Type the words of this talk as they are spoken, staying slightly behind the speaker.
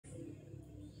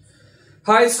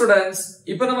Hi students,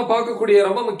 இப்போ நம்ம பார்க்கக்கூடிய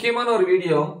ரொம்ப முக்கியமான ஒரு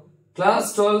வீடியோ கிளாஸ்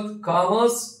 12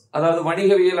 காமர்ஸ் அதாவது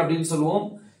வணிகவியல் அப்படினு சொல்லுவோம்.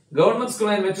 Government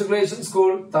school and matriculation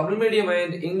school Tamil medium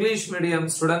and English medium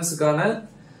ஸ்டூடண்ட்ஸ்க்கான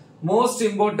most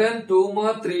important 2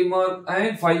 mark 3 mark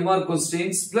and 5 mark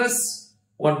questions plus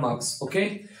 1 marks. Okay,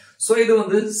 so இது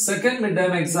வந்து செகண்ட் மிட்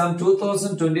டர்ம் எக்ஸாம்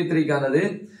 2023 கானது.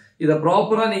 இத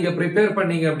ப்ராப்பரா நீங்க ப்ரிப்பேர்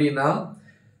பண்ணீங்க அப்படினா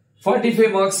 45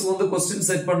 marks வந்து क्वेश्चन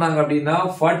செட் பண்ணாங்க அப்படினா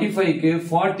 45 க்கு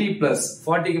 40 plus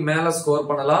 40 க்கு மேல ஸ்கோர்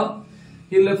பண்ணலாம்.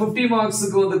 இல்ல 50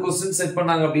 marksக்கு வந்து क्वेश्चन செட்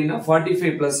பண்ணாங்க அப்படினா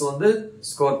 45 plus வந்து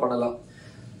ஸ்கோர் பண்ணலாம்.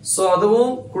 சோ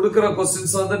அதுவும் கொடுக்கிற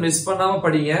क्वेश्चंस வந்து மிஸ் பண்ணாம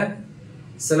படிங்க.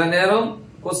 சில நேரம்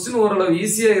क्वेश्चन ஓரளவு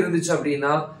ஈஸியா இருந்துச்சு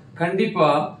அப்படினா கண்டிப்பா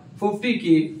 50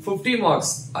 க்கு 50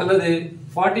 marks அல்லது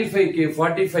 45 க்கு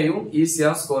 45 உம்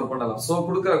ஈஸியா ஸ்கோர் பண்ணலாம். சோ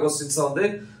கொடுக்கிற क्वेश्चंस வந்து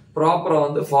ப்ராப்பரா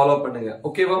வந்து ஃபாலோ பண்ணுங்க.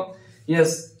 ஓகேவா?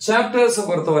 எஸ், சாப்டர்ஸ்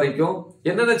பொறுத்த வரைக்கும்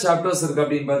என்னென்ன சாப்டர்ஸ் இருக்கு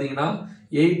அப்படின்னு பாத்தீங்கன்னா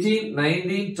 18,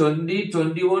 19, 20,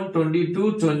 21, 22,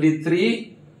 23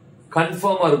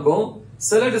 கன்ஃபார்மா இருக்கும்.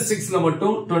 சில டிஸ்ட்ரிக்ட்ஸ்ல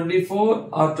மட்டும் 24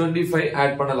 ஆர் 25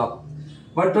 ஆட் பண்ணலாம்.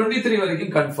 பட் 23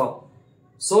 வரைக்கும் கன்ஃபார்ம்.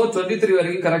 சோ 23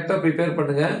 வரைக்கும் கரெக்டா ப்ரிப்பேர்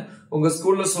பண்ணுங்க. உங்க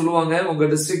ஸ்கூல்ல சொல்லுவாங்க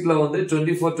உங்க டிஸ்ட்ரிக்ட்ல வந்து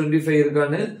 24, 25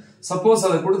 இருக்கான்னு. சப்போஸ்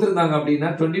அதை கொடுத்திருந்தாங்க அப்படின்னா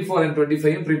 24 and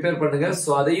 25 ப்ரிப்பேர் பண்ணுங்க. சோ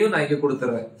அதையும் நான் இங்க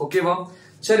கொடுத்துறேன். ஓகேவா?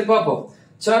 சரி பாப்போம்.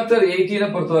 சாப்டர் 18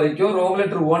 பொறுத்த வரைக்கும் ரோம்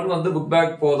லெட்டர் 1 வந்து புக்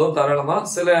பேக் போதும் தாராளமா.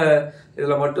 சில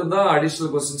இதுல மட்டும் தான்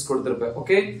additional questions கொடுத்திருப்பேன்.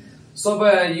 Okay, so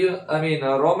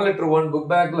Rome letter 1 book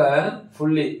பேக்ல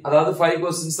ஃபுல்லி அதாவது 5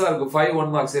 क्वेश्चंस தான் இருக்கும். 5 1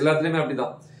 மார்க்ஸ் எல்லாத்துலயுமே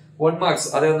அப்படிதான். 1 மார்க்ஸ்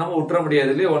அதை நம்ம விட்டுற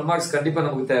முடியாது இல்லையா? 1 மார்க்ஸ் கண்டிப்பா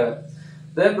நமக்கு தேவை.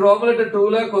 தென் ரோம் லெட்டர் 2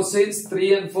 ல क्वेश्चंस 3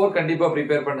 and 4 கண்டிப்பா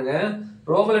ப்ரிப்பேர் பண்ணுங்க.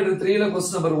 ரோம் லெட்டர் 3 ல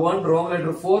क्वेश्चन நம்பர் 1, ரோம்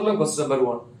லெட்டர் 4 ல क्वेश्चन நம்பர்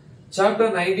 1.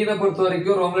 சாப்டர் 19 பொறுத்த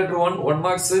வரைக்கும் Rome letter 1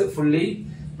 marks fully.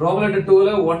 Rome letter 2 ல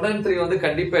 1 and 3 வந்து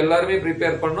கண்டிப்பா எல்லாரும்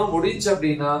ப்ரிப்பேர் பண்ணனும். முடிஞ்சு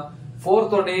அப்படினா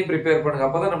 4th ஒன்னையும் ப்ரிப்பேர் பண்ணுங்க.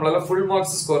 அப்பதான் நம்மளால ஃபுல்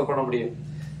மார்க்ஸ் ஸ்கோர் பண்ண முடியும்.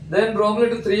 தென் ரோம்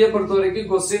லெட்டர் 3 பொறுத்த வரைக்கும்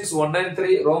क्वेश्चंस 1 and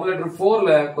 3, ரோம் லெட்டர் 4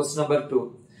 ல क्वेश्चन நம்பர் 2.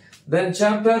 தென்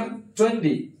chapter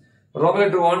 20 Rome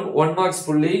letter 1 marks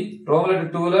fully. Rome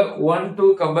letter 2 ல 1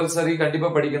 2 கம்பல்சரி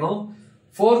கண்டிப்பா படிக்கணும்.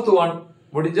 4th ஒன்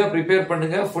முடிஞ்சா ப்ரிப்பேர்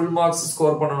பண்ணுங்க ஃபுல் மார்க்ஸ்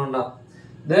ஸ்கோர் பண்ணனும்னா.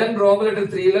 தென் ரோம்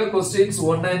லெட்டர் 3 ல क्वेश्चंस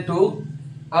 1 and 2,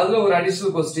 அதுல ஒரு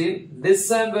additional question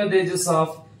disadvantages of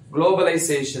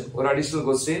globalization ஒரு அடிஷனல்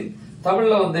क्वेश्चन.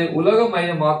 தமிழ்ல வந்து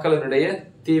உலகமயமாக்கலினுடைய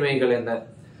தீமைகள் என்ன.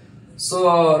 சோ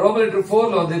ரோம் லெட்டர் 4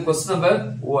 ல வந்து क्वेश्चन நம்பர்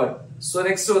 1. சோ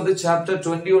நெக்ஸ்ட் வந்து சாப்டர்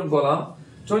 21 போலாம்.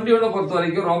 21 பொறுத்த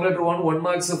வரைக்கும் Rome letter 1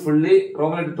 marks fully.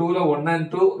 Rome letter 2 ல 1 and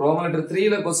 2, ரோம் லெட்டர் 3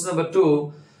 ல क्वेश्चन நம்பர் 2,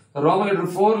 ரோம்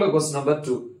லெட்டர் 4 ல क्वेश्चन நம்பர்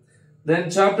 2. தென்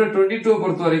சாப்டர் 22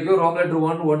 பொறுத்த வரைக்கும் Rome letter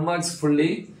 1 marks fully.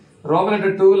 Rome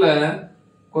letter 2 ல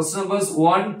क्वेश्चन नंबर्स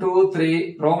 1 2 3,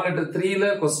 रोम लेटर 3 ல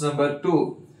क्वेश्चन नंबर 2,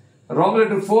 रोम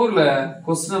लेटर 4 ல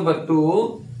क्वेश्चन नंबर 2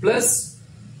 प्लस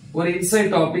ஒரு inside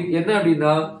topic என்ன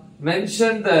அப்படினா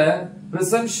mention the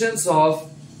presumptions of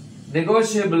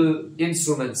negotiable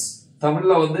instruments.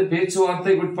 தமிழ்ல வந்து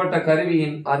பேச்சுவார்த்தைக்கு உட்பட்ட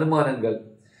கருவியின் அனுமானங்கள்.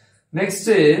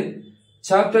 நெக்ஸ்ட்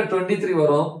சாப்டர் 23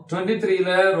 வரும். 23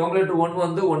 ல ரோம் லெட்டர் 1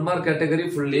 வந்து 1 mark category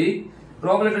fully.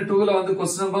 Rome letter 2 ல வந்து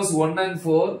क्वेश्चन नंबर्स 1 and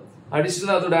 4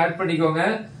 அடிஷனலா அதோட ஆட் பண்ணிக்கோங்க.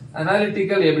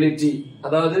 அனாலிட்டிக்கல் எபிலிட்டி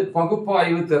அதாவது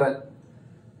பகுப்பாய்வு திறன்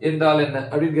என்றால் என்ன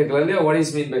அப்படின்னு கேட்கலாம் இல்லையா? What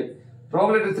is mean by.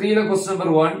 Rome letter 3 ல क्वेश्चन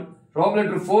நம்பர் 1, ரோம்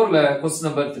லெட்டர் 4 ல क्वेश्चन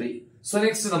நம்பர் 3. சோ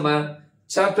நெக்ஸ்ட் நம்ம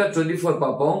சாப்டர் 24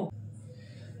 பாப்போம்.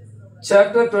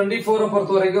 சாப்டர் 24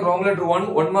 பொறுத்த வரைக்கும் Rome letter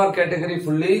 1 mark category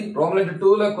fully. Rome letter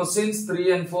 2 ல क्वेश्चंस 3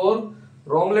 and 4,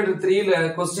 ரோம் லெட்டர் 3 ல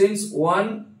क्वेश्चंस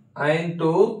 1 and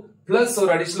 2 பிளஸ்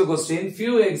ஒரு additional question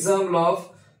few example of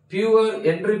pure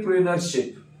entrepreneurship.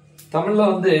 தமிழ்ல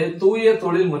வந்து தூய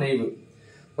தொழில் முனைவு.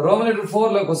 ரோம் லெட்டர் 4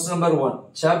 ல क्वेश्चन நம்பர் 1.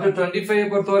 சாப்டர் 25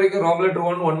 பொறுத்த வரைக்கும் Rome letter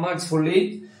 1 marks fully.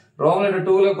 Rome letter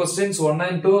 2 ல क्वेश्चंस 1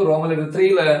 and 2, ரோம் லெட்டர் 3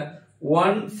 ல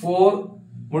 1 4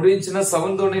 முடிஞ்சினா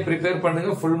 7th ஒன்னை ப்ரிப்பேர்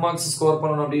பண்ணுங்க ஃபுல் மார்க்ஸ் ஸ்கோர்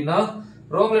பண்ணனும் அப்படினா.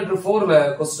 ரோம் லெட்டர் 4 ல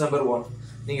क्वेश्चन நம்பர் 1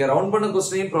 நீங்க ரவுண்ட் பண்ண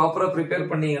क्वेश्चனையும் ப்ராப்பரா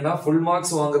ப்ரிப்பேர் பண்ணீங்கன்னா ஃபுல்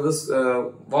மார்க்ஸ்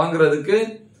வாங்குறதுக்கு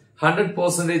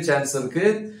 100% சான்ஸ் இருக்கு.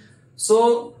 சோ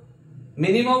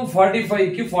மினிமம் 45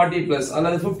 க்கு 40 பிளஸ்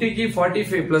அல்லது 50 க்கு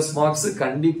 45 பிளஸ் மார்க்ஸ்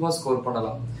கண்டிப்பா ஸ்கோர்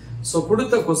பண்ணலாம். சோ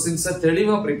கொடுத்த क्वेश्चंस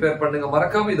தெளிவா ப்ரிப்பேர் பண்ணுங்க.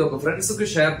 மறக்காம இத உங்க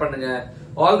ஃப்ரெண்ட்ஸ்க்கு ஷேர் பண்ணுங்க.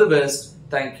 All the best.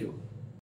 Thank you.